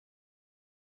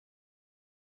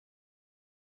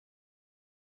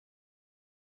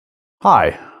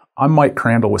Hi, I'm Mike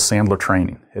Crandall with Sandler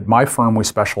Training. At my firm, we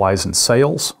specialize in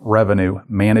sales, revenue,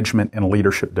 management, and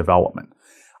leadership development.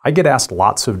 I get asked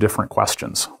lots of different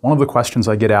questions. One of the questions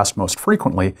I get asked most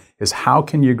frequently is, how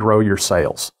can you grow your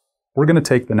sales? We're going to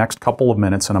take the next couple of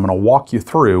minutes and I'm going to walk you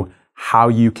through how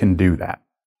you can do that.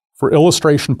 For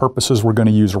illustration purposes, we're going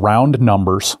to use round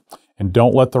numbers, and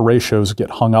don't let the ratios get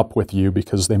hung up with you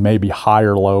because they may be high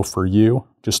or low for you.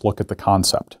 Just look at the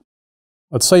concept.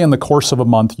 Let's say in the course of a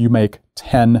month you make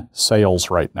 10 sales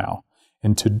right now.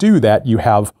 And to do that, you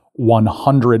have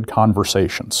 100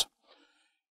 conversations.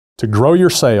 To grow your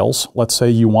sales, let's say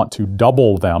you want to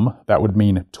double them, that would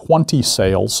mean 20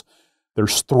 sales.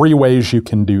 There's 3 ways you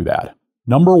can do that.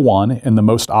 Number one, and the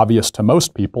most obvious to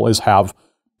most people, is have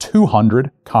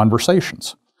 200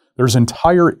 conversations. There's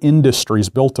entire industries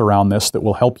built around this that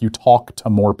will help you talk to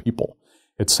more people.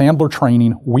 At Sandler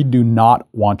Training, we do not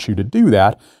want you to do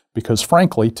that because,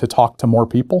 frankly, to talk to more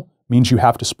people means you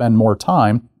have to spend more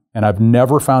time, and I've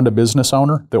never found a business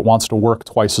owner that wants to work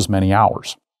twice as many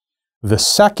hours. The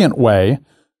second way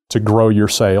to grow your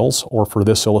sales, or for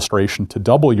this illustration, to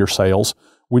double your sales,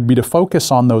 would be to focus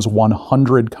on those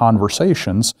 100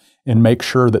 conversations and make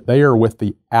sure that they are with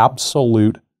the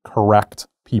absolute correct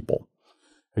people.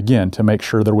 Again, to make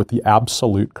sure they're with the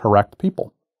absolute correct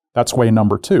people. That's way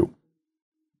number 2.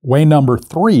 Way number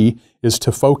 3 is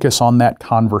to focus on that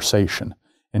conversation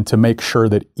and to make sure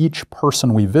that each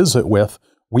person we visit with,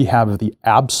 we have the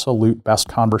absolute best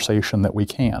conversation that we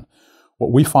can.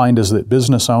 What we find is that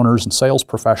business owners and sales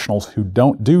professionals who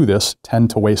don't do this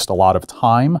tend to waste a lot of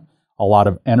time, a lot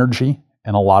of energy,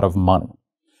 and a lot of money.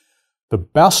 The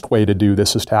best way to do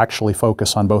this is to actually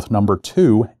focus on both number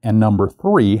 2 and number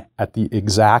 3 at the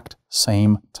exact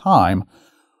same time,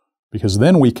 because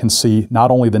then we can see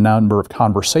not only the number of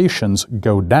conversations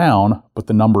go down, but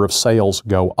the number of sales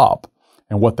go up.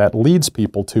 And what that leads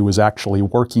people to is actually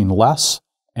working less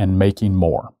and making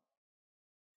more.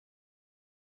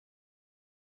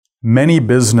 Many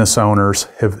business owners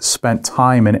have spent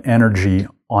time and energy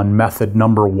on method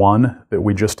number 1 that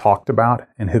we just talked about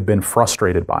and have been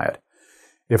frustrated by it.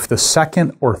 If the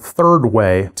second or third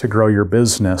way to grow your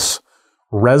business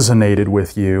resonated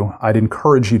with you, I'd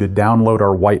encourage you to download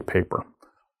our white paper,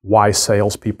 Why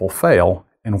Salespeople Fail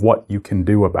and What You Can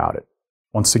Do About It.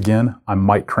 Once again, I'm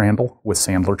Mike Crandall with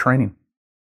Sandler Training.